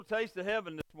Taste of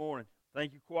heaven this morning.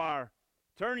 Thank you, choir.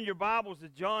 Turning your Bibles to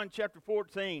John chapter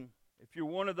 14. If you're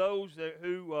one of those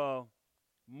who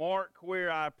mark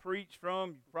where I preach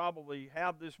from, you probably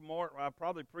have this mark. I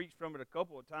probably preached from it a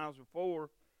couple of times before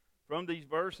from these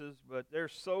verses, but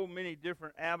there's so many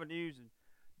different avenues and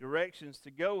directions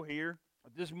to go here.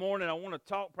 This morning I want to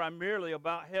talk primarily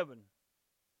about heaven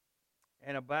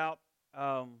and about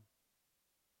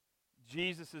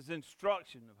Jesus'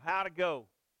 instruction of how to go,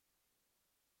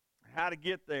 how to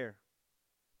get there.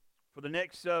 For the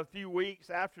next few weeks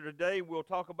after today, we'll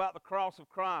talk about the cross of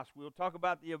Christ. We'll talk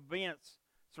about the events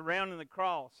surrounding the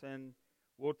cross, and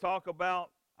we'll talk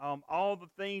about all the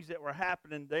things that were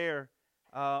happening there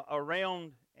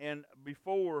around and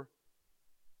before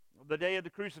the day of the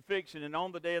crucifixion and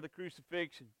on the day of the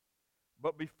crucifixion.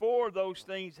 But before those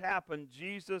things happened,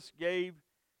 Jesus gave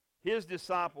his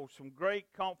disciples some great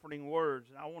comforting words,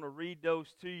 and I want to read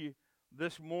those to you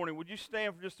this morning. Would you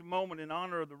stand for just a moment in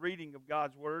honor of the reading of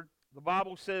God's word? The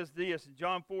Bible says this in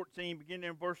John 14, beginning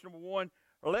in verse number 1,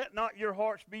 "Let not your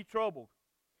hearts be troubled.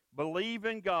 Believe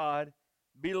in God,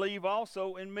 believe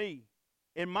also in me.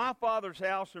 In my Father's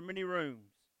house are many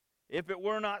rooms. If it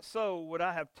were not so, would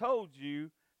I have told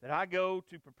you that I go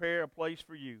to prepare a place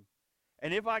for you?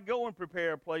 And if I go and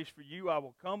prepare a place for you, I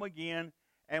will come again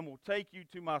and will take you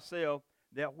to myself,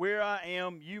 that where I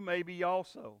am, you may be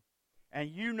also. And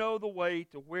you know the way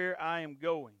to where I am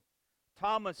going."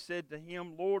 Thomas said to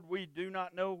him, "Lord, we do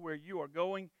not know where you are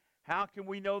going. How can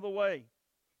we know the way?"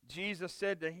 Jesus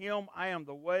said to him, "I am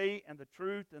the way and the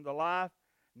truth and the life.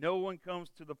 No one comes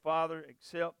to the Father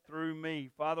except through me."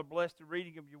 Father, bless the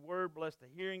reading of your word. Bless the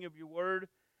hearing of your word.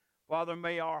 Father,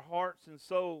 may our hearts and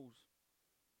souls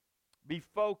be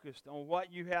focused on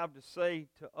what you have to say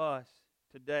to us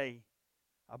today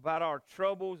about our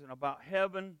troubles and about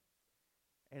heaven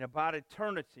and about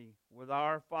eternity with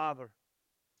our Father.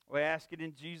 We ask it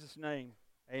in Jesus' name.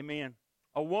 Amen.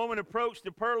 A woman approached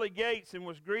the pearly gates and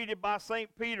was greeted by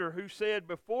St. Peter, who said,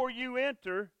 "Before you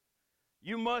enter,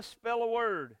 you must spell a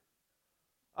word."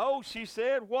 "Oh," she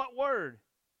said, "what word?"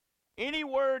 "Any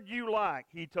word you like,"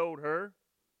 he told her.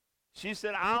 She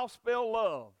said, "I'll spell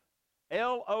love,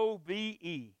 Love.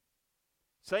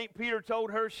 St. Peter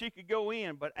told her she could go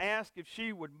in, but asked if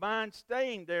she would mind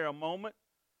staying there a moment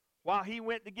while he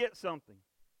went to get something.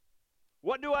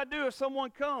 "What do I do if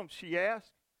someone comes?" she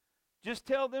asked. "Just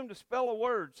tell them to spell a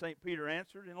word," St. Peter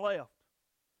answered, and left.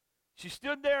 She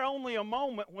stood there only a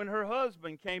moment when her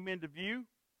husband came into view.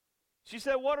 She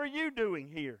said, "What are you doing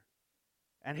here?"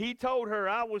 And he told her,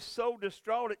 "I was so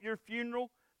distraught at your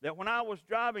funeral that when I was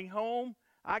driving home,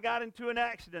 I got into an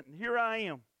accident, and here I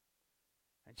am."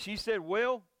 And she said,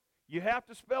 "Well, you have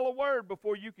to spell a word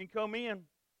before you can come in."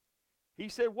 He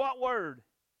said, "What word?"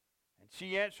 And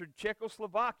she answered,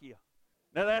 "Czechoslovakia."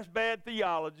 Now that's bad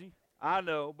theology, I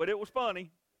know, but it was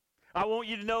funny. I want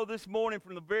you to know this morning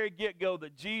from the very get-go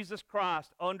that Jesus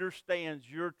Christ understands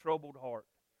your troubled heart.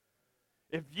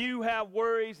 If you have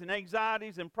worries and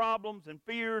anxieties and problems and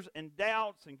fears and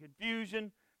doubts and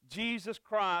confusion, Jesus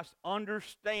Christ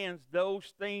understands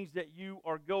those things that you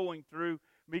are going through,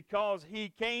 because he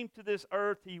came to this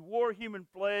earth, he wore human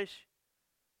flesh,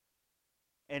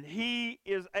 and he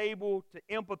is able to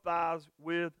empathize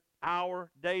with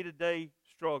our day-to-day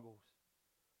struggles.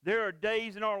 There are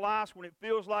days in our lives when it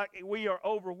feels like we are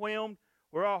overwhelmed,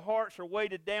 where our hearts are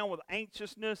weighted down with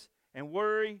anxiousness and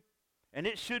worry, and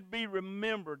it should be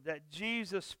remembered that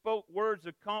Jesus spoke words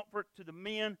of comfort to the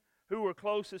men who were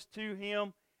closest to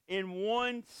him. In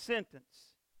one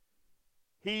sentence,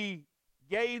 he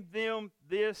gave them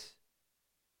this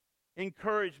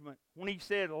encouragement when he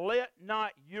said, "Let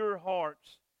not your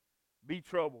hearts be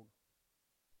troubled."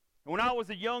 And when I was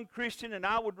a young Christian and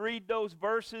I would read those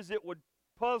verses, it would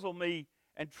puzzle me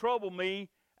and trouble me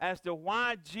as to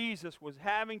why Jesus was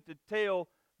having to tell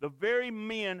the very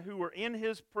men who were in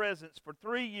his presence for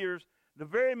 3 years, the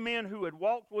very men who had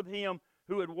walked with him,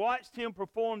 who had watched him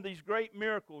perform these great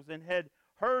miracles and had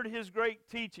heard his great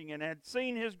teaching and had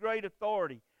seen his great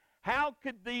authority. How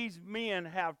could these men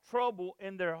have trouble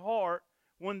in their heart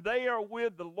when they are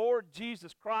with the Lord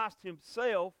Jesus Christ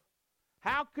himself?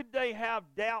 How could they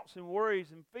have doubts and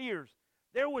worries and fears?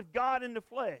 They're with God in the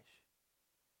flesh.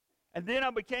 And then I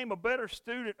became a better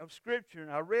student of Scripture,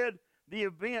 and I read the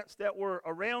events that were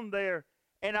around there,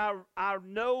 and I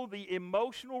know the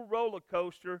emotional roller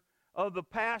coaster of the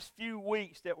past few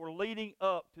weeks that were leading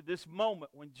up to this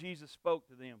moment when Jesus spoke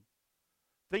to them.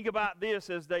 Think about this: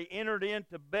 as they entered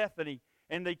into Bethany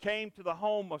and they came to the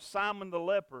home of Simon the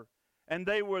leper, and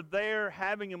they were there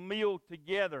having a meal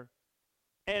together.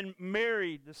 And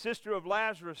Mary, the sister of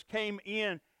Lazarus, came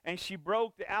in and she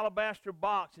broke the alabaster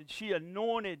box, and she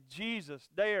anointed Jesus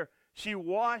there. She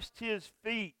washed his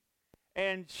feet,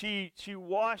 and she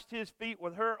washed his feet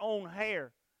with her own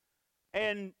hair.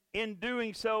 And in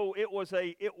doing so, it was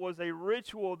a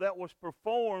ritual that was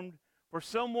performed for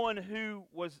someone who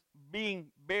was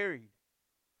being buried.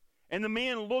 And the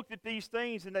men looked at these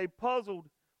things, and they're puzzled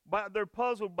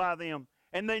by them.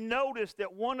 And they noticed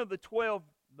that one of the 12,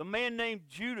 the man named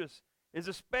Judas, is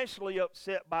especially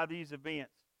upset by these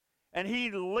events. And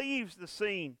he leaves the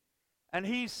scene, and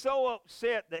he's so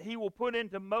upset that he will put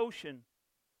into motion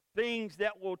things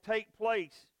that will take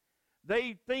place.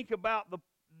 They think about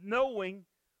knowing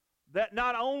that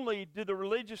not only do the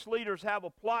religious leaders have a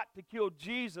plot to kill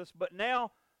Jesus, but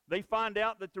now they find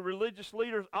out that the religious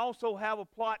leaders also have a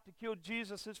plot to kill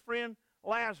Jesus' friend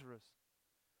Lazarus.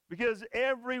 Because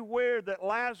everywhere that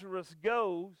Lazarus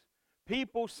goes,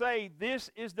 people say this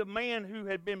is the man who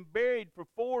had been buried for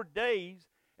 4 days,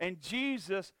 and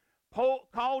Jesus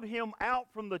called him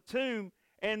out from the tomb,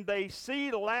 and they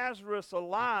see Lazarus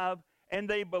alive, and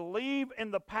they believe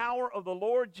in the power of the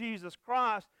Lord Jesus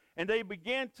Christ, and they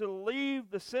begin to leave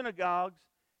the synagogues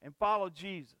and follow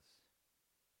Jesus.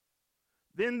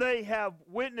 Then they have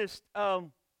witnessed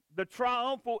the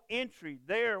triumphal entry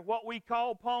there, what we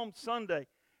call Palm Sunday,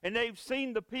 and they've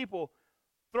seen the people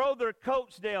throw their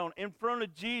coats down in front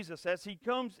of Jesus as he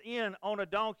comes in on a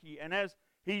donkey, and as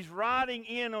he's riding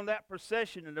in on that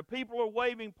procession, and the people are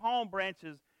waving palm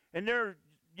branches, and they're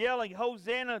yelling,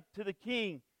 "Hosanna to the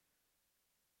King."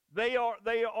 They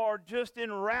are just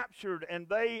enraptured, and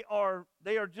they are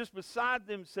just beside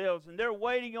themselves, and they're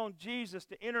waiting on Jesus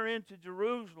to enter into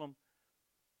Jerusalem,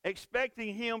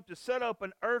 expecting him to set up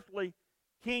an earthly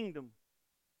kingdom.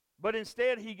 But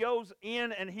instead he goes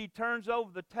in and he turns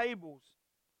over the tables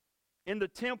in the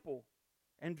temple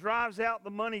and drives out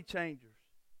the money changers.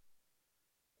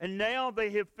 And now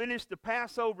they have finished the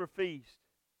Passover feast,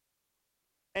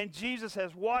 and Jesus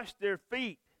has washed their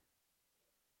feet.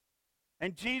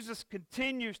 And Jesus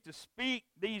continues to speak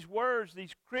these words,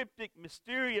 these cryptic,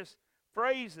 mysterious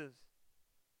phrases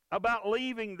about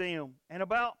leaving them and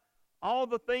about all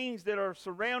the things that are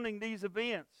surrounding these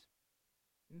events.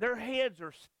 Their heads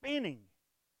are spinning.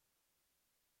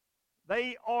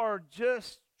 They are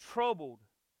just troubled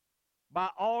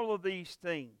by all of these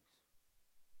things.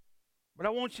 But I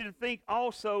want you to think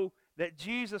also that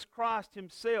Jesus Christ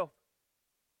himself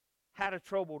had a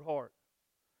troubled heart.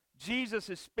 Jesus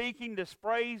is speaking this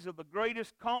phrase of the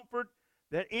greatest comfort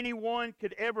that anyone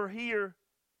could ever hear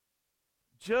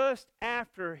just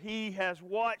after he has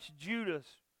watched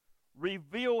Judas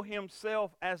reveal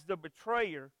himself as the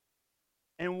betrayer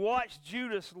and watched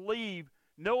Judas leave,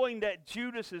 knowing that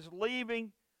Judas is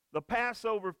leaving the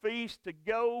Passover feast to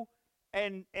go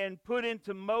and put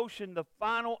into motion the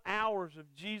final hours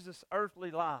of Jesus' earthly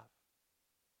life.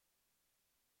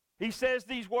 He says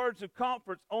these words of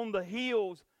comfort on the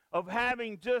heels of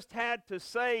having just had to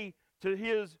say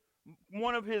to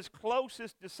one of his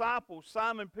closest disciples,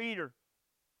 Simon Peter,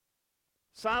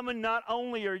 "Simon, not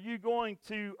only are you going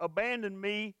to abandon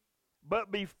me,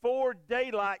 but before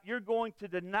daylight you're going to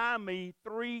deny me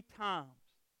 3 times.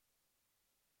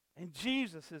 And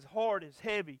Jesus' heart is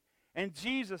heavy, and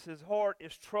Jesus' heart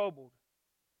is troubled.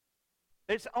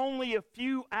 It's only a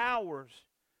few hours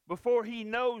before he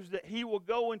knows that he will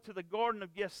go into the Garden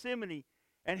of Gethsemane,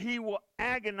 and he will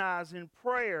agonize in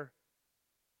prayer.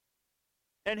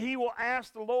 And he will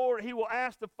ask the Lord, he will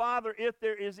ask the Father, if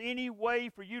there is any way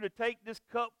for you to take this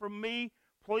cup from me,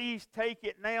 please take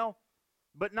it now.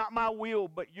 But not my will,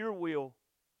 but your will,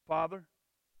 Father.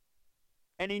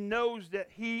 And he knows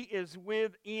that he is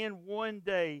within 1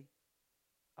 day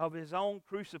of his own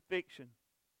crucifixion.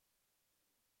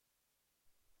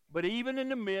 But even in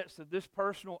the midst of this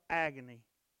personal agony,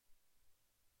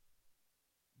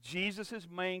 Jesus'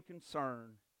 main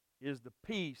concern is the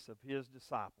peace of his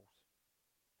disciples.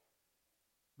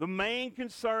 The main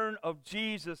concern of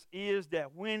Jesus is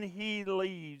that when he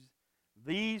leaves,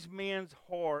 these men's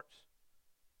hearts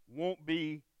won't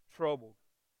be troubled.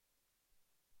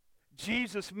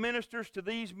 Jesus ministers to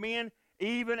these men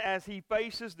even as he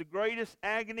faces the greatest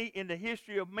agony in the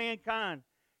history of mankind.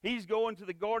 He's going to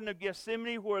the Garden of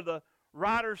Gethsemane, where the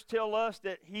writers tell us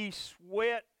that he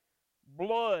sweat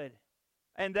blood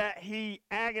and that he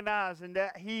agonized and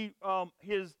that he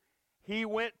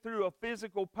went through a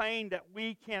physical pain that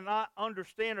we cannot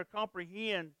understand or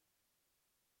comprehend.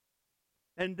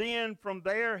 And then from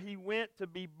there he went to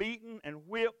be beaten and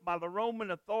whipped by the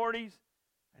Roman authorities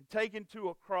and taken to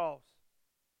a cross.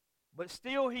 But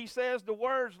still he says the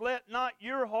words, "Let not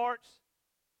your hearts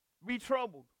be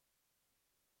troubled."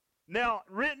 Now,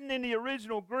 written in the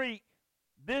original Greek,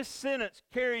 this sentence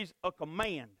carries a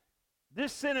command.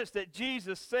 This sentence that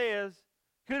Jesus says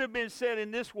could have been said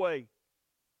in this way.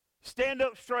 Stand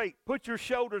up straight. Put your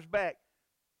shoulders back.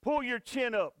 Pull your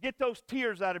chin up. Get those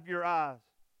tears out of your eyes.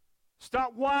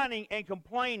 Stop whining and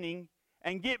complaining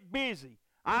and get busy.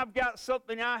 I've got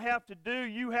something I have to do.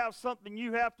 You have something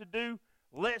you have to do.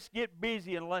 Let's get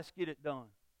busy and let's get it done.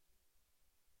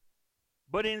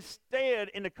 But instead,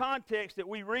 in the context that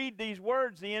we read these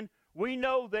words in, we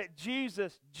know that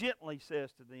Jesus gently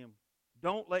says to them,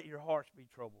 don't let your hearts be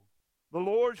troubled. The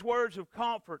Lord's words of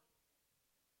comfort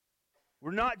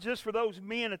were not just for those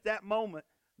men at that moment.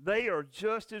 They are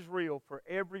just as real for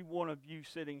every one of you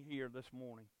sitting here this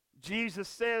morning. Jesus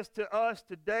says to us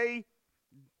today,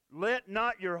 let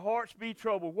not your hearts be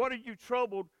troubled. What are you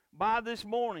troubled by this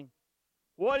morning?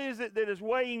 What is it that is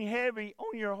weighing heavy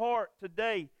on your heart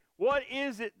today? What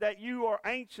is it that you are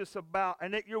anxious about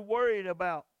and that you're worried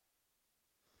about?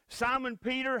 Simon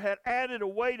Peter had added a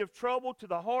weight of trouble to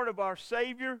the heart of our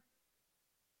Savior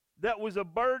that was a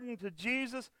burden to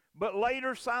Jesus. But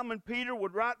later Simon Peter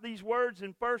would write these words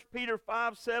in 1 Peter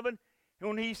 5:7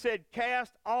 when he said,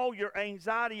 cast all your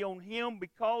anxiety on him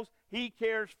because he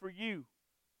cares for you.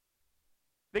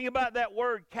 Think about that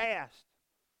word, cast.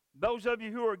 Those of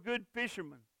you who are good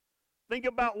fishermen, think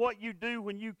about what you do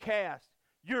when you cast.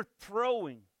 You're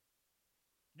throwing.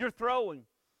 You're throwing.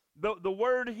 The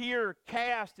word here,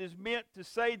 cast, is meant to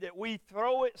say that we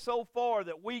throw it so far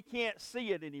that we can't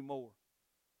see it anymore.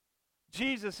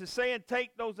 Jesus is saying,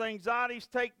 take those anxieties,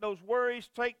 take those worries,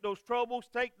 take those troubles,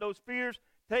 take those fears,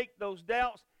 take those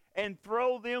doubts, and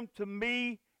throw them to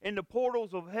me in the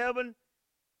portals of heaven,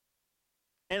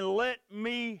 and let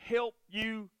me help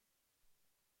you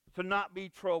to not be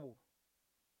troubled.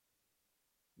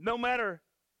 No matter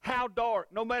how dark,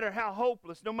 no matter how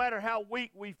hopeless, no matter how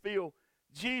weak we feel,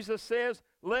 Jesus says,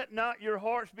 let not your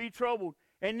hearts be troubled.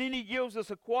 And then he gives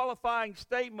us a qualifying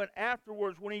statement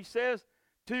afterwards when he says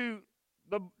to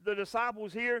the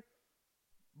disciples here,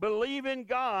 believe in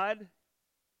God,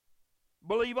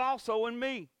 believe also in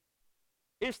me.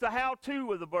 It's the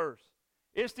how-to of the verse.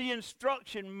 It's the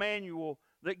instruction manual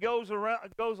that goes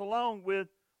along with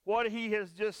what he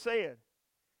has just said.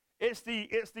 It's the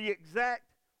exact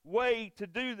way to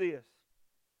do this.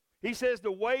 He says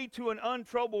the way to an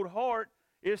untroubled heart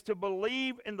is to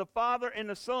believe in the Father and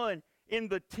the Son. In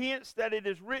the tense that it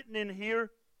is written in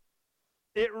here,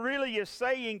 it really is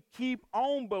saying keep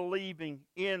on believing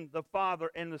in the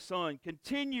Father and the Son.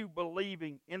 Continue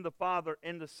believing in the Father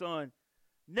and the Son.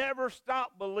 Never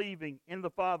stop believing in the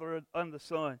Father and the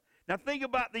Son. Now think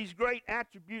about these great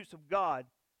attributes of God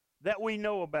that we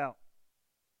know about.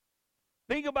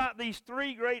 Think about these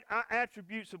three great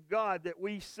attributes of God that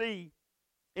we see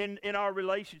in our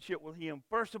relationship with him.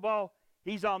 First of all,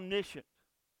 he's omniscient.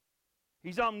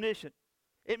 He's omniscient.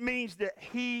 It means that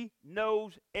he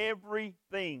knows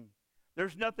everything.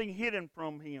 There's nothing hidden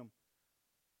from him.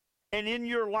 And in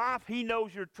your life, he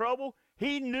knows your trouble.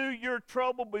 He knew your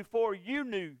trouble before you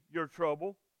knew your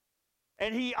trouble.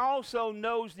 And he also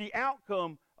knows the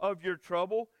outcome of your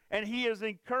trouble. And he is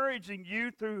encouraging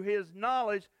you through his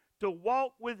knowledge to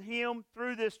walk with him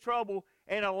through this trouble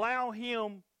and allow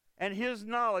him and his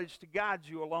knowledge to guide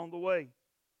you along the way.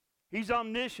 He's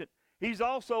omniscient. He's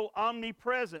also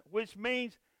omnipresent, which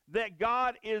means that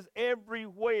God is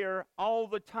everywhere all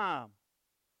the time.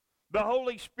 The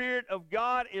Holy Spirit of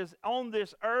God is on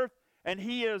this earth, and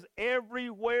he is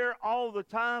everywhere all the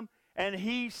time, and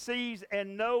he sees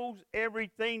and knows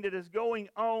everything that is going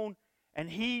on, and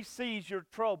he sees your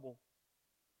trouble,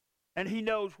 and he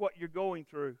knows what you're going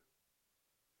through.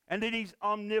 And then he's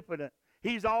omnipotent.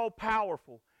 He's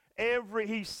all-powerful.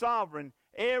 He's sovereign.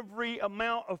 Every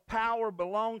amount of power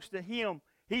belongs to him.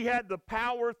 He had the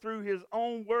power through his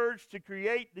own words to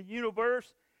create the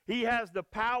universe. He has the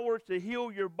power to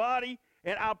heal your body.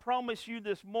 And I promise you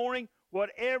this morning,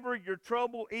 whatever your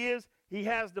trouble is, he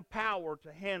has the power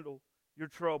to handle your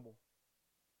trouble.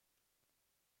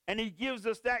 And he gives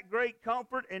us that great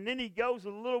comfort. And then he goes a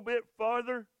little bit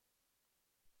farther.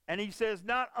 And he says,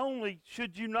 not only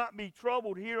should you not be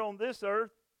troubled here on this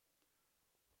earth,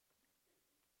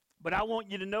 but I want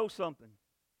you to know something.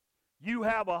 You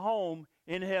have a home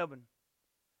in heaven.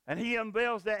 And he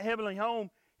unveils that heavenly home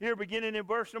here beginning in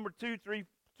verse number 2, 3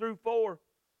 through 4.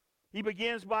 He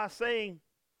begins by saying,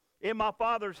 in my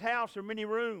Father's house are many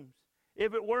rooms.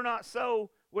 If it were not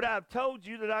so, would I have told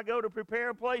you that I go to prepare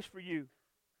a place for you?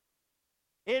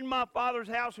 In my Father's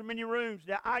house are many rooms.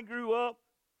 Now, I grew up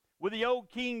with the old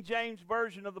King James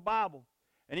Version of the Bible.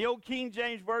 And the old King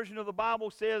James Version of the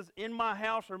Bible says, in my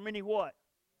house are many what?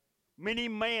 Many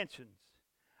mansions.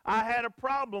 I had a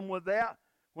problem with that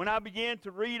when I began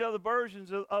to read other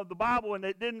versions of the Bible and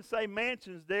it didn't say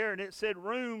mansions there and it said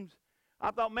rooms,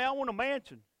 I thought, man, I want a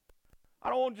mansion.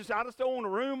 I just don't want a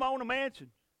room, I want a mansion.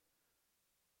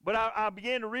 But I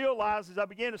began to realize as I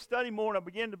began to study more and I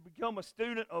began to become a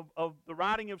student of the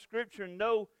writing of Scripture and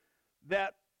know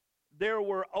that there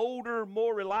were older,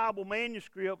 more reliable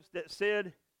manuscripts that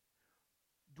said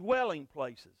dwelling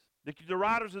places. The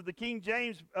writers of the King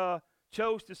James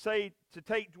chose to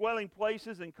take dwelling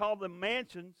places and call them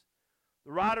mansions.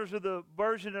 The writers of the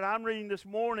version that I'm reading this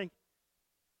morning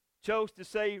chose to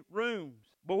say rooms.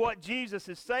 But what Jesus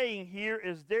is saying here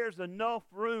is there's enough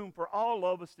room for all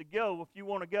of us to go if you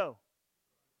want to go.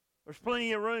 There's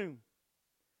plenty of room.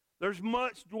 There's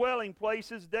much dwelling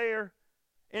places there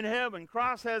in heaven.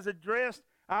 Christ has addressed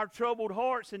our troubled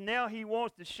hearts, and now he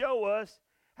wants to show us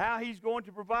how he's going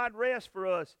to provide rest for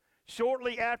us.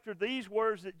 Shortly after these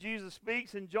words that Jesus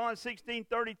speaks in John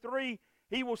 16:33,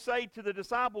 he will say to the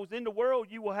disciples, in the world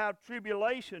you will have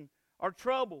tribulation or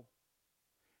trouble.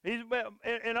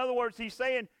 In other words, he's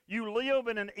saying you live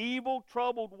in an evil,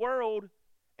 troubled world,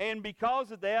 and because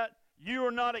of that, you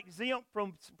are not exempt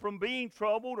from being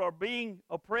troubled or being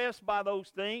oppressed by those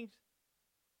things.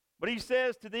 But he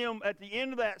says to them at the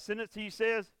end of that sentence, he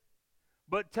says,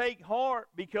 but take heart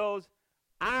because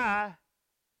I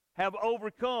have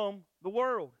overcome the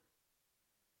world.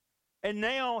 And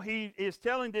now he is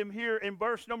telling them here in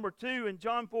verse number 2 in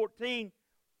John 14,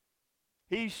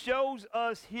 he shows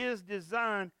us his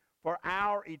design for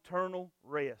our eternal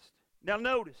rest. Now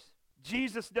notice,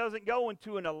 Jesus doesn't go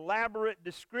into an elaborate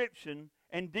description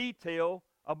and detail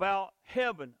about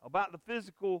heaven, about the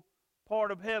physical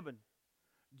part of heaven.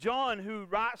 John, who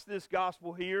writes this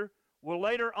gospel here, will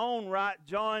later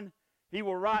on he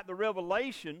will write the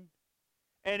Revelation.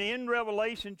 And in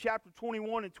Revelation chapter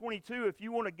 21 and 22, if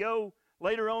you want to go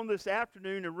later on this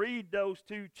afternoon and read those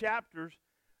two chapters,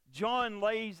 John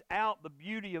lays out the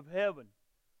beauty of heaven.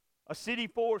 A city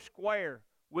 4 square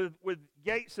with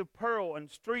gates of pearl and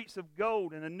streets of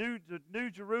gold and a new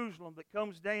Jerusalem that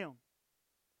comes down.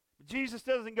 But Jesus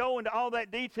doesn't go into all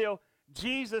that detail.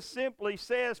 Jesus simply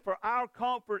says for our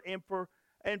comfort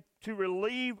and to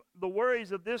relieve the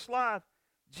worries of this life,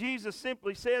 Jesus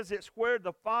simply says it's where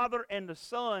the Father and the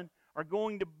Son are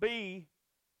going to be,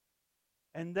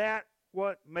 and that's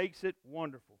what makes it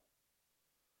wonderful.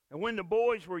 And when the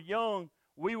boys were young,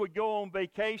 we would go on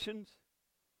vacations,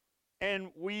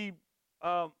 and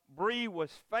Bree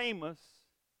was famous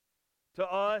to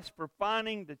us for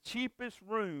finding the cheapest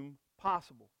room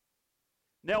possible.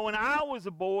 Now, when I was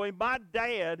a boy, my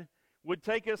dad would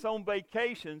take us on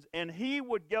vacations, and he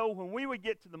would go, when we would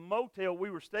get to the motel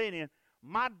we were staying in,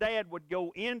 my dad would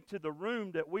go into the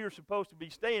room that we were supposed to be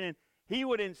staying in. He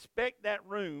would inspect that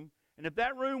room, and if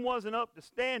that room wasn't up to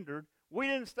standard, we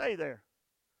didn't stay there.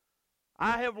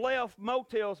 I have left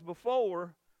motels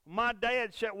before. My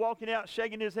dad walking out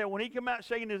shaking his head. When he came out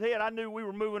shaking his head, I knew we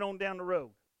were moving on down the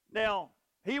road. Now,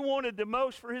 he wanted the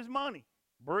most for his money.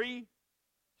 Bree,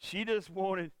 she just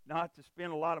wanted not to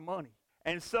spend a lot of money.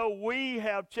 And so we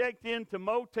have checked into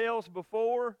motels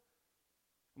before.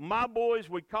 My boys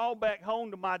would call back home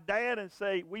to my dad and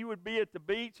say, we would be at the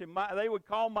beach, and they would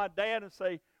call my dad and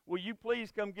say, will you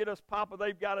please come get us, Papa?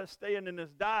 They've got us staying in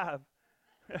this dive.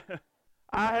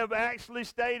 I have actually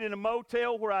stayed in a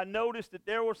motel where I noticed that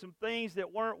there were some things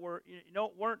that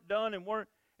weren't done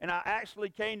and I actually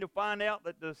came to find out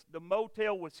that the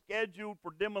motel was scheduled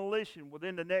for demolition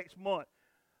within the next month.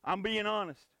 I'm being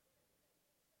honest.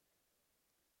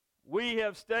 We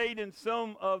have stayed in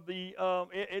some of the,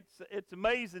 it's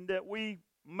amazing that we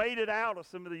made it out of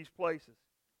some of these places.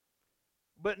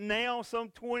 But now,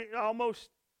 almost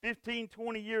 15,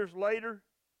 20 years later,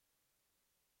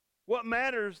 what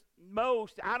matters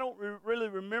most, I don't really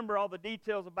remember all the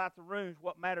details about the rooms.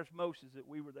 What matters most is that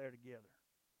we were there together.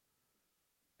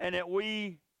 And that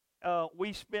we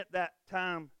spent that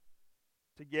time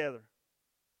together.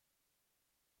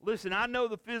 Listen, I know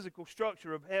the physical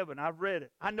structure of heaven. I've read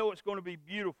it. I know it's going to be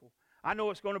beautiful. I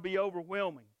know it's going to be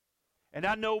overwhelming. And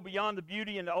I know beyond the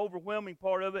beauty and the overwhelming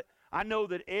part of it, I know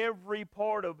that every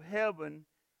part of heaven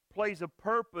plays a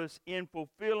purpose in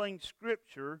fulfilling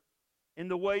Scripture in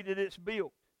the way that it's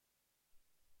built.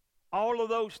 All of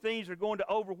those things are going to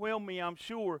overwhelm me, I'm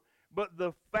sure. But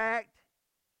the fact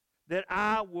that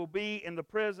I will be in the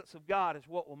presence of God is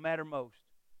what will matter most.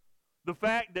 The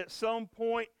fact that some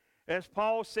point, as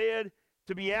Paul said,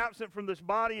 to be absent from this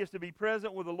body is to be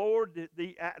present with the Lord.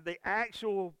 The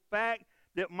actual fact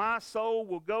that my soul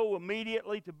will go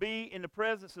immediately to be in the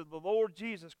presence of the Lord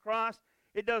Jesus Christ.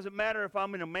 It doesn't matter if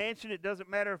I'm in a mansion. It doesn't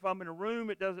matter if I'm in a room.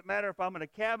 It doesn't matter if I'm in a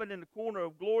cabin in the corner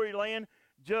of glory land.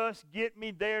 Just get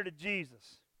me there to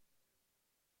Jesus.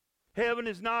 Heaven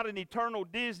is not an eternal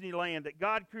Disneyland that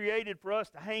God created for us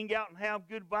to hang out and have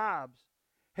good vibes.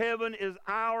 Heaven is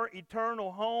our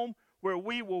eternal home where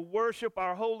we will worship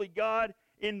our holy God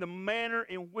in the manner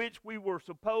in which we were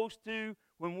supposed to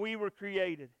when we were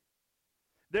created.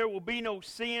 There will be no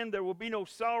sin, there will be no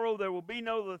sorrow, there will be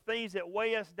no the things that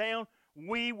weigh us down.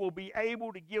 We will be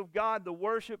able to give God the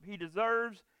worship He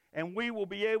deserves, and we will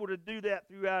be able to do that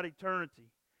throughout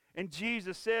eternity. And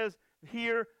Jesus says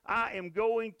here, I am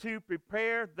going to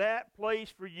prepare that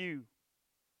place for you.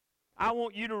 I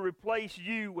want you to replace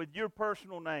you with your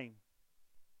personal name.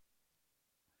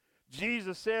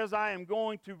 Jesus says, I am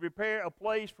going to prepare a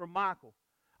place for Michael.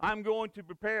 I'm going to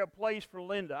prepare a place for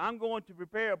Linda. I'm going to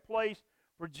prepare a place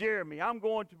for Jeremy. I'm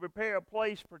going to prepare a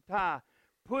place for Ty.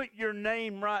 Put your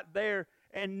name right there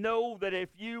and know that if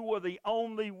you were the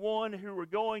only one who were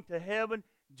going to heaven,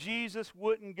 Jesus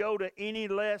wouldn't go to any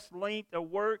less length of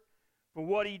work for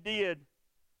what He did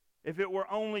if it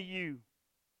were only you.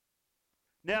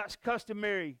 Now it's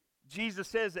customary. Jesus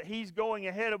says that He's going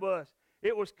ahead of us.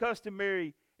 It was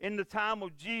customary in the time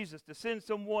of Jesus to send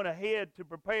someone ahead to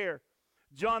prepare.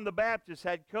 John the Baptist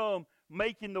had come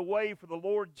making the way for the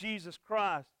Lord Jesus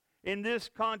Christ. In this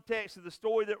context of the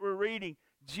story that we're reading,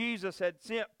 Jesus had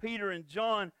sent Peter and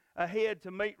John ahead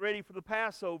to make ready for the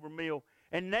Passover meal.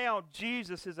 And now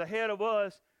Jesus is ahead of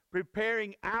us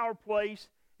preparing our place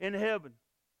in heaven.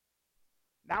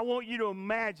 Now I want you to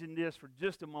imagine this for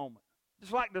just a moment.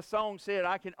 Just like the song said,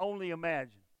 I can only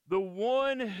imagine. The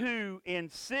one who in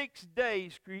 6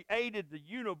 days created the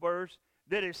universe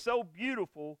that is so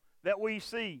beautiful that we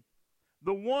see.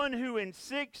 The one who in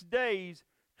 6 days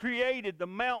created the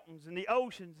mountains and the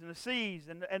oceans and the seas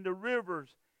and the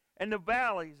rivers and the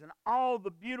valleys and all the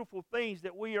beautiful things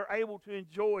that we are able to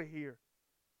enjoy here.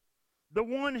 The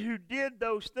one who did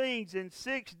those things in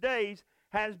 6 days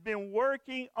has been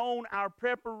working on our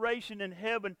preparation in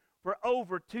heaven for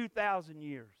over 2,000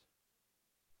 years.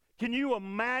 Can you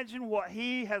imagine what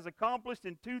He has accomplished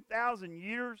in 2,000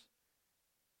 years?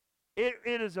 It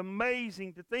is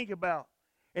amazing to think about.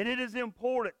 And it is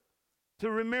important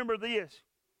to remember this.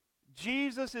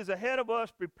 Jesus is ahead of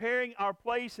us preparing our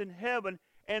place in heaven,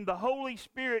 and the Holy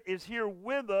Spirit is here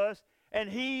with us, and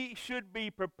He should be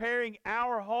preparing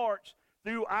our hearts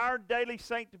through our daily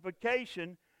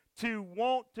sanctification to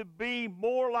want to be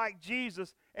more like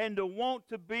Jesus and to want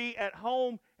to be at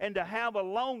home and to have a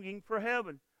longing for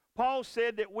heaven. Paul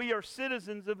said that we are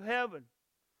citizens of heaven.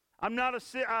 I'm not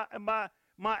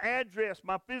my address,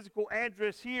 my physical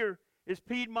address here is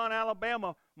Piedmont,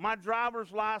 Alabama. My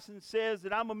driver's license says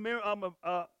that I'm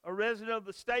a resident of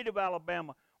the state of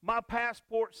Alabama. My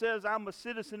passport says I'm a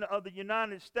citizen of the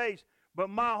United States, but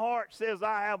my heart says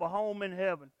I have a home in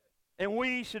heaven. And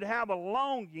we should have a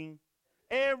longing.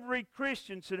 Every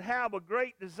Christian should have a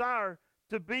great desire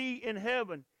to be in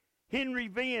heaven. Henry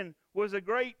Venn was a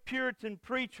great Puritan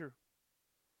preacher.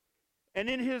 And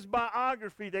in his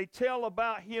biography, they tell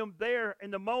about him there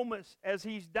in the moments as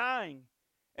he's dying.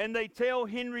 And they tell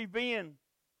Henry Venn,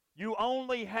 you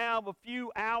only have a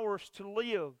few hours to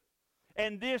live.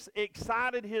 And this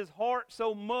excited his heart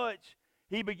so much,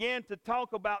 he began to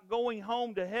talk about going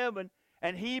home to heaven.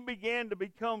 And he began to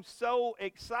become so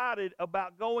excited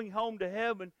about going home to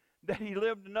heaven that he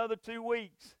lived another 2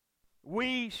 weeks.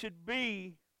 We should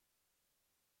be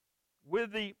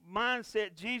with the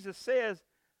mindset Jesus says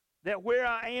that where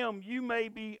I am, you may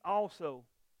be also.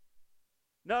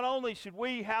 Not only should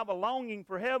we have a longing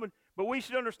for heaven, but we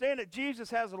should understand that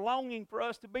Jesus has a longing for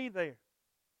us to be there.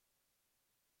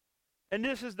 And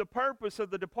this is the purpose of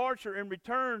the departure and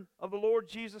return of the Lord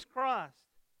Jesus Christ.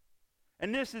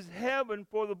 And this is heaven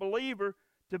for the believer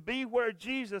to be where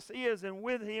Jesus is and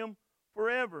with Him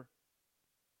forever.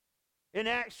 In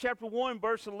Acts chapter 1,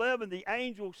 verse 11, the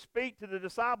angels speak to the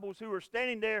disciples who are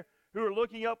standing there, who are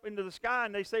looking up into the sky,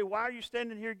 and they say, why are you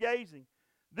standing here gazing?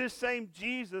 This same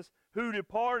Jesus who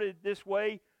departed this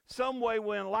way, some way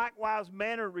will in likewise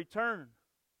manner return.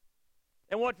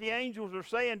 And what the angels are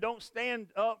saying, don't stand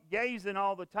up gazing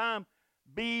all the time.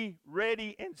 Be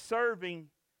ready and serving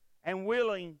and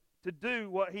willing to do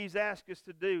what He's asked us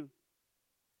to do.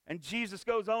 And Jesus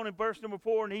goes on in verse number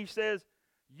 4, and He says,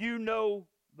 you know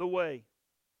the way.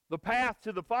 The path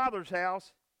to the Father's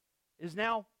house is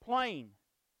now plain.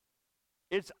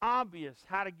 It's obvious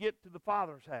how to get to the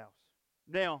Father's house.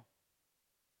 Now,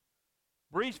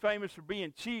 Bree's famous for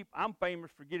being cheap. I'm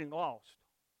famous for getting lost.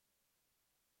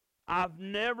 I've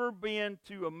never been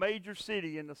to a major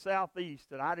city in the southeast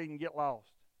that I didn't get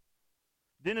lost.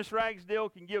 Dennis Ragsdale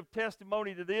can give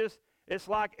testimony to this. It's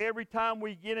like every time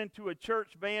we get into a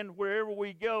church van, wherever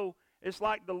we go, it's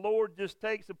like the Lord just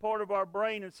takes a part of our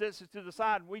brain and sets it to the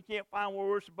side, and we can't find where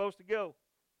we're supposed to go.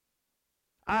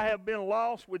 I have been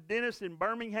lost with Dennis in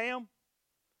Birmingham.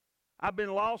 I've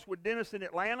been lost with Dennis in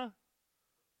Atlanta.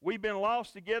 We've been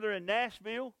lost together in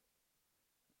Nashville,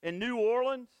 in New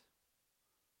Orleans.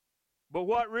 But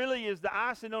what really is the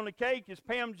icing on the cake is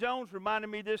Pam Jones reminded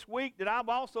me this week that I've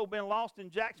also been lost in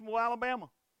Jacksonville, Alabama.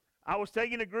 I was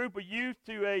taking a group of youth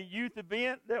to a youth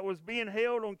event that was being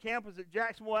held on campus at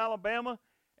Jacksonville, Alabama,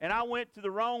 and I went to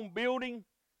the wrong building.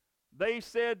 They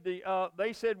said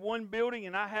one building,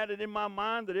 and I had it in my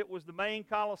mind that it was the main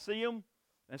Coliseum.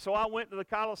 And so I went to the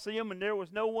Coliseum, and there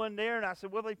was no one there, and I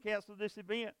said, well, they've canceled this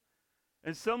event.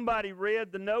 And somebody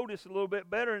read the notice a little bit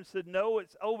better and said, no,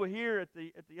 it's over here at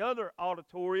the other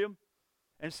auditorium.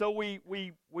 And so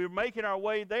we're making our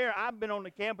way there. I've been on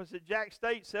the campus at Jack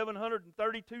State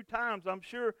 732 times. I'm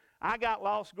sure I got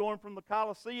lost going from the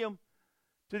Coliseum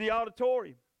to the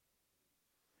auditorium.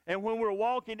 And when we're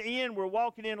walking in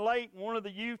late, and one of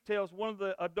the youth tells one of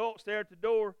the adults there at the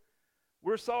door,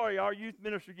 we're sorry, our youth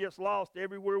minister gets lost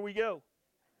everywhere we go.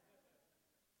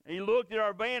 And he looked at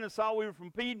our van and saw we were from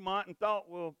Piedmont and thought,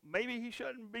 well, maybe he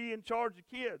shouldn't be in charge of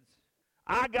kids.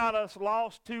 I got us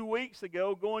lost 2 weeks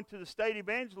ago going to the State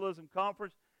Evangelism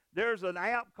Conference. There's an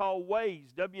app called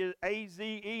Waze,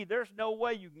 W-A-Z-E. There's no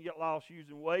way you can get lost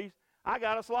using Waze. I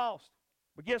got us lost.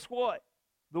 But guess what?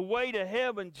 The way to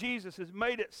heaven, Jesus has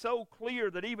made it so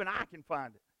clear that even I can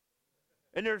find it.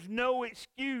 And there's no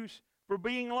excuse for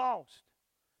being lost.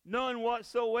 None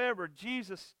whatsoever.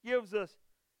 Jesus gives us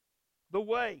the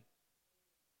way.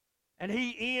 And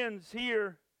he ends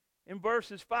here in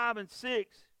verses 5 and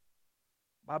 6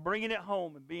 by bringing it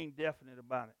home and being definite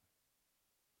about it.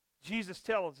 Jesus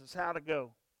tells us how to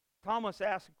go. Thomas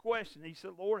asked a question. He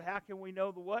said, Lord, how can we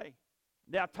know the way?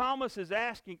 Now, Thomas is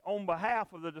asking on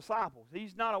behalf of the disciples.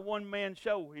 He's not a one-man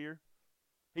show here.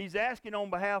 He's asking on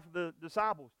behalf of the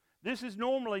disciples. This is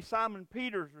normally Simon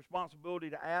Peter's responsibility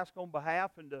to ask on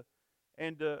behalf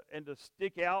and to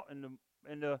stick out and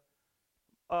to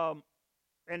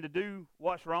do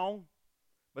what's wrong.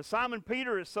 But Simon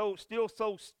Peter is still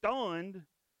so stunned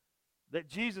that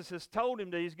Jesus has told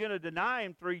him that he's going to deny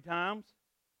him 3 times.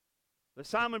 But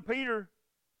Simon Peter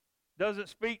doesn't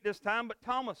speak this time, but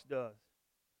Thomas does.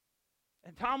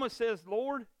 And Thomas says,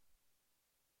 Lord,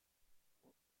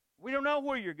 we don't know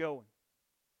where you're going.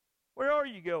 Where are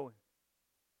you going?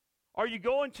 Are you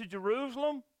going to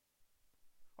Jerusalem?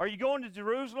 Are you going to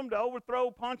Jerusalem to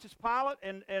overthrow Pontius Pilate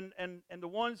and the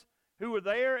ones who were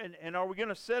there? And are we going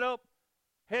to set up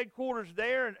headquarters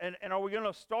there? And are we going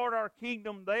to start our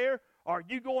kingdom there? Are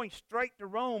you going straight to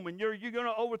Rome and you're going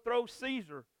to overthrow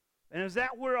Caesar? And is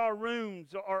that where our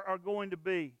rooms are going to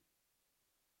be?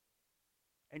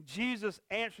 And Jesus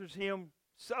answers him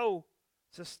so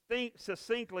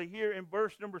succinctly here in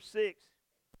verse number 6.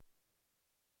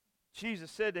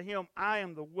 Jesus said to him, I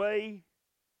am the way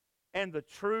and the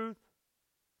truth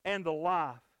and the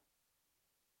life.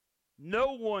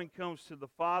 No one comes to the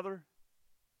Father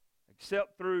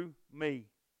except through me.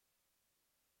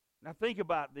 Now think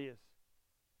about this.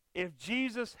 If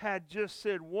Jesus had just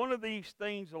said one of these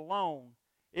things alone,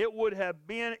 it would have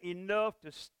been enough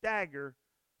to stagger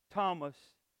Thomas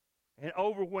and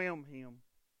overwhelm him.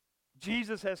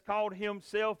 Jesus has called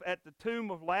himself at the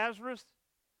tomb of Lazarus.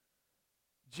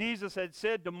 Jesus had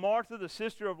said to Martha, the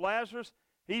sister of Lazarus,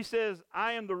 he says,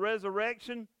 I am the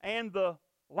resurrection and the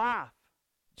life.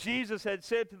 Jesus had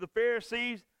said to the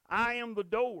Pharisees, I am the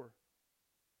door.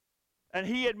 And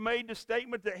he had made the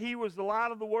statement that he was the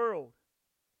light of the world.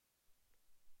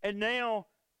 And now,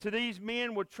 to these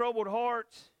men with troubled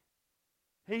hearts,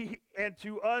 and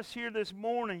to us here this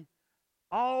morning,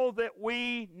 all that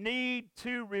we need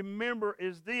to remember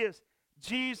is this: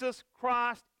 Jesus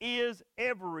Christ is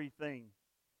everything.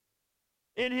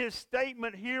 In his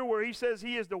statement here where he says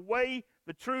he is the way,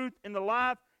 the truth, and the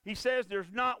life, he says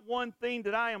there's not one thing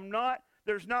that I am not.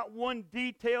 There's not one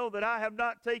detail that I have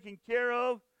not taken care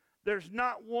of. There's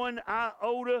not one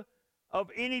iota of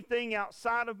anything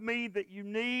outside of me that you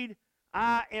need.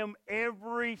 I am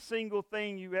every single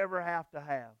thing you ever have to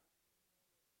have.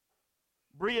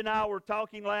 Bree and I were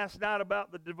talking last night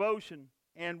about the devotion,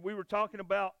 and we were talking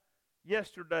about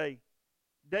yesterday,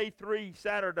 day 3,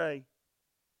 Saturday.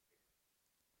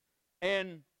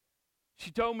 And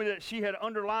she told me that she had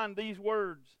underlined these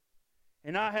words,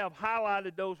 and I have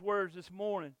highlighted those words this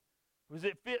morning because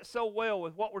it fits so well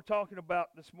with what we're talking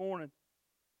about this morning.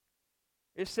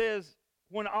 It says,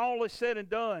 when all is said and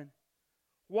done,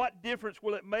 what difference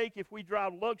will it make if we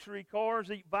drive luxury cars,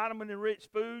 eat vitamin-enriched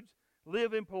foods,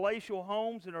 live in palatial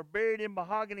homes, and are buried in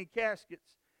mahogany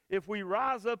caskets? If we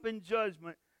rise up in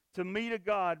judgment, to meet a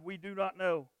God we do not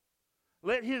know.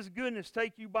 Let His goodness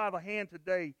take you by the hand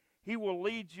today. He will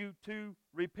lead you to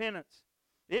repentance.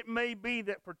 It may be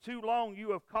that for too long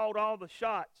you have called all the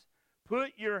shots.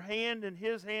 Put your hand in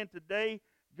His hand today.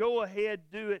 Go ahead,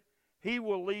 do it. He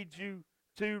will lead you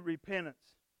to repentance.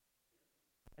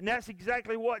 And that's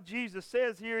exactly what Jesus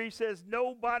says here. He says,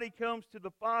 nobody comes to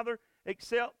the Father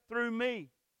except through me.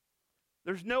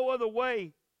 There's no other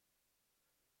way.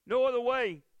 No other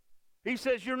way. He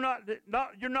says you're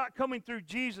not coming through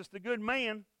Jesus, the good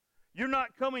man. You're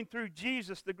not coming through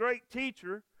Jesus, the great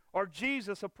teacher, or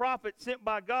Jesus, a prophet sent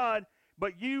by God,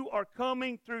 but you are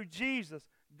coming through Jesus,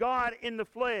 God in the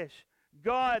flesh,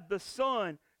 God the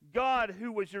Son, God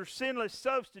who was your sinless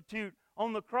substitute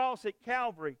on the cross at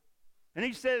Calvary. And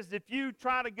He says if you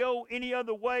try to go any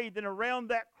other way than around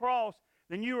that cross,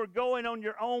 then you are going on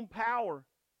your own power,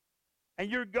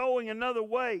 and you're going another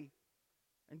way.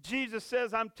 And Jesus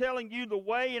says, I'm telling you the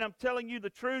way, and I'm telling you the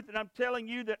truth, and I'm telling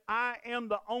you that I am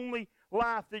the only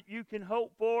life that you can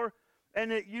hope for,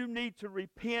 and that you need to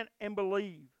repent and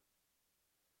believe.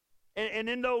 And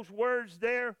in those words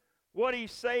there, what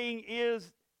He's saying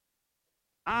is,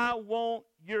 I want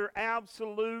your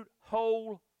absolute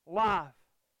whole life.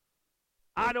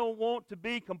 I don't want to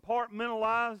be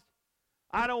compartmentalized.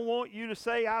 I don't want you to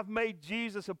say, I've made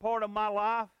Jesus a part of my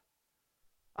life.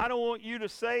 I don't want you to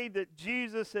say that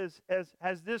Jesus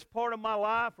has this part of my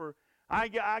life, or I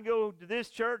go to this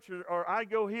church, or I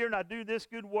go here and I do this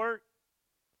good work.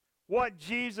 What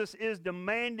Jesus is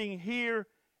demanding here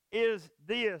is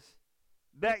this,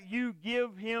 that you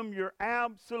give Him your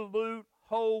absolute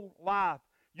whole life,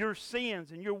 your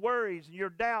sins and your worries and your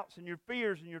doubts and your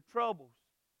fears and your troubles.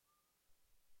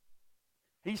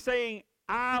 He's saying,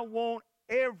 I want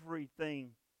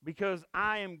everything because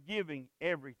I am giving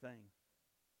everything.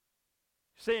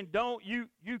 Saying,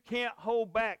 you can't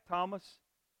hold back, Thomas.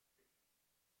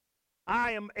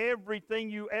 I am everything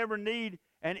you ever need,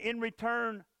 and in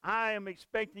return, I am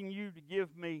expecting you to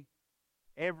give me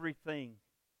everything.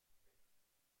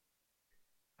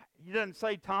 He doesn't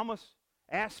say, Thomas,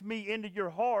 ask me into your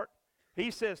heart.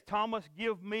 He says, Thomas,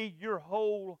 give me your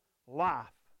whole life.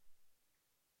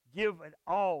 Give it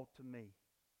all to me.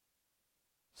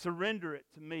 Surrender it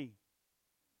to me.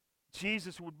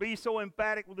 Jesus would be so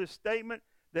emphatic with this statement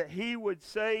that He would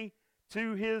say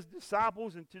to His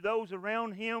disciples and to those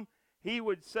around Him, He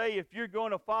would say, if you're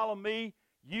going to follow me,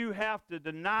 you have to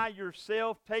deny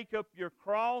yourself, take up your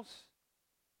cross,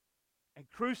 and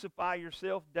crucify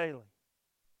yourself daily.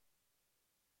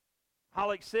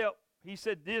 I'll accept. He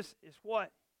said this is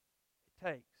what it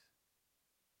takes.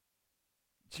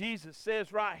 Jesus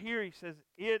says right here, He says,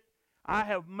 I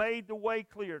have made the way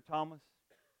clear, Thomas.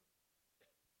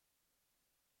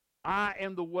 I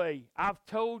am the way. I've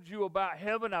told you about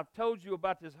heaven. I've told you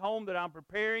about this home that I'm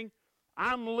preparing.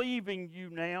 I'm leaving you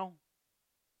now.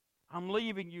 I'm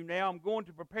leaving you now. I'm going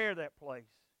to prepare that place.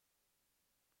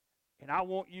 And I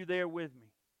want you there with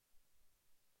me.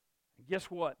 And guess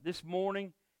what? This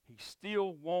morning, He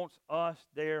still wants us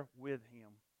there with Him.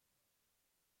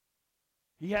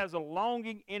 He has a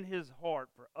longing in His heart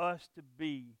for us to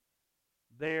be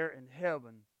there in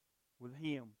heaven with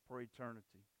Him for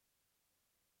eternity.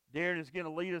 Darren is going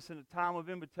to lead us in a time of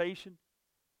invitation.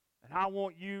 And I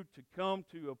want you to come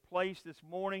to a place this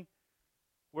morning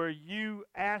where you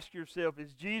ask yourself,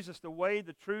 is Jesus the way,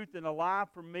 the truth, and the life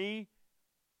for me?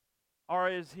 Or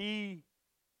is He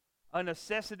a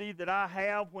necessity that I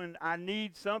have when I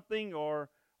need something? Or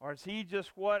is He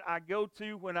just what I go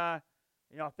to when I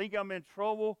think I'm in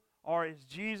trouble? Or is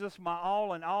Jesus my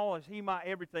all in all? Is He my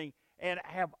everything? And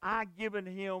have I given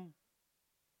Him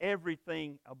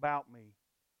everything about me?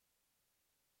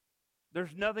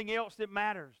 There's nothing else that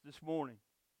matters this morning.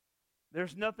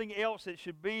 There's nothing else that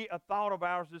should be a thought of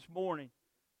ours this morning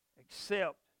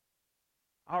except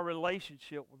our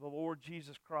relationship with the Lord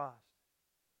Jesus Christ.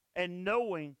 And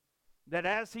knowing that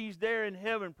as He's there in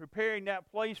heaven preparing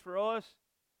that place for us,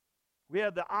 we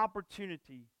have the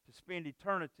opportunity to spend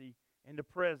eternity in the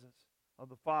presence of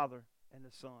the Father and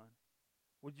the Son.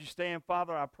 Would you stand,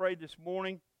 Father? I pray this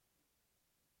morning,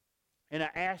 and I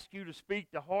ask you to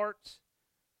speak to hearts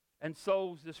and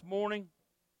souls this morning.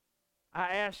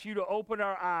 I ask you to open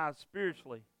our eyes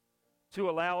spiritually to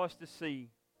allow us to see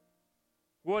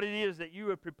what it is that you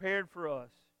have prepared for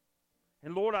us.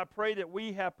 And Lord, I pray that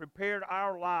we have prepared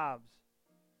our lives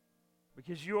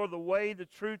because you are the way, the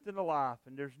truth, and the life,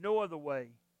 and there's no other way.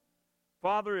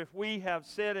 Father, if we have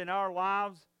said in our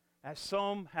lives, as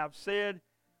some have said,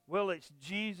 well, it's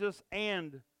Jesus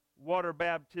and water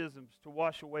baptisms to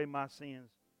wash away my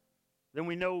sins, then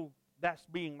we know that's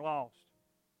being lost.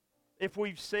 if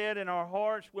we've said in our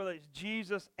hearts, well, it's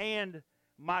Jesus and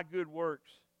my good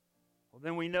works, well,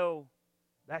 then we know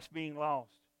that's being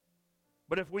lost.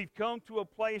 But if we've come to a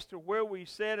place to where we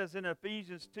said, as in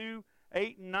Ephesians 2,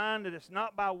 8 and 9, that it's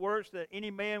not by works that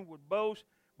any man would boast,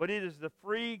 but it is the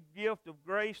free gift of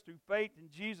grace through faith in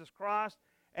Jesus Christ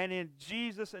and in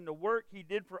Jesus and the work He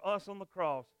did for us on the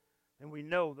cross, then we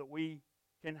know that we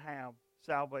can have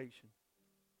salvation.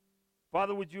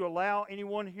 Father, would you allow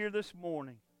anyone here this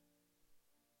morning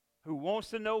who wants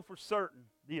to know for certain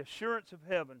the assurance of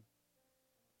heaven,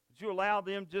 would you allow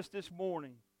them just this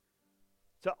morning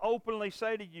to openly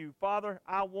say to you, Father,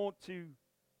 I want to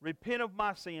repent of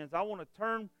my sins. I want to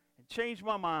turn and change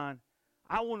my mind.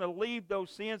 I want to leave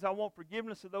those sins. I want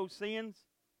forgiveness of those sins.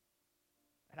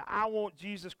 And I want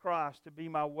Jesus Christ to be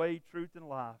my way, truth, and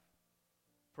life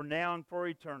for now and for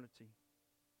eternity.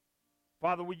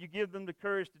 Father, will you give them the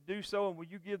courage to do so, and will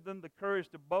you give them the courage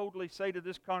to boldly say to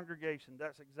this congregation,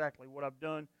 that's exactly what I've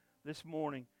done this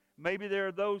morning. Maybe there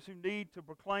are those who need to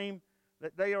proclaim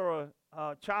that they are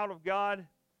a child of God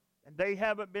and they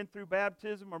haven't been through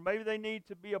baptism, or maybe they need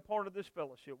to be a part of this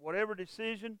fellowship. Whatever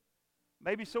decision,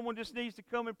 maybe someone just needs to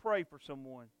come and pray for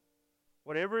someone.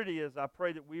 Whatever it is, I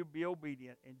pray that we will be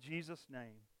obedient. In Jesus'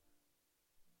 name,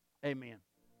 amen.